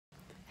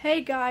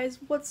Hey guys,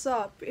 what's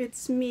up?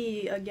 It's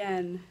me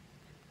again.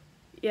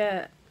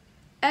 Yeah.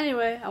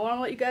 Anyway, I want to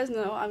let you guys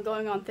know I'm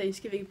going on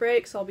Thanksgiving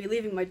break, so I'll be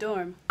leaving my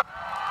dorm.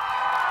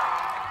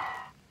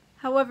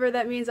 However,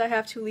 that means I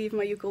have to leave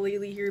my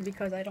ukulele here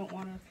because I don't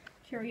want to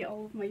carry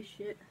all of my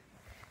shit.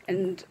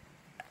 And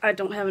I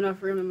don't have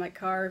enough room in my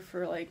car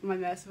for like my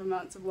massive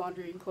amounts of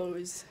laundry and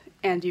clothes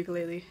and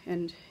ukulele.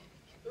 And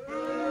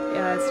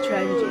yeah, it's a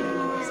tragedy.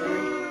 I'm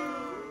sorry.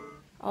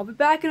 I'll be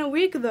back in a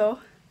week though.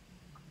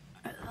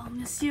 I'll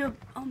miss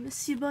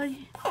you,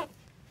 buddy.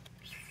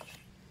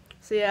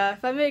 So yeah,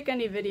 if I make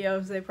any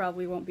videos, they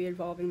probably won't be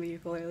involving the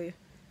ukulele.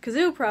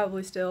 Kazoo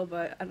probably still,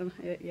 but I don't.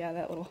 Yeah,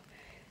 that little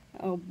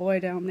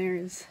boy down there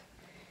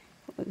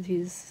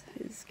he's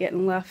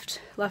getting left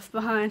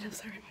behind. I'm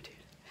sorry, my dude.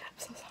 I'm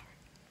so sorry.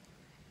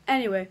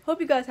 Anyway, hope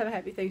you guys have a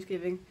happy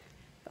Thanksgiving.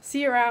 I'll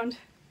see you around.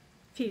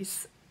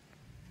 Peace.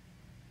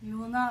 You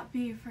will not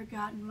be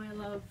forgotten, my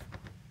love.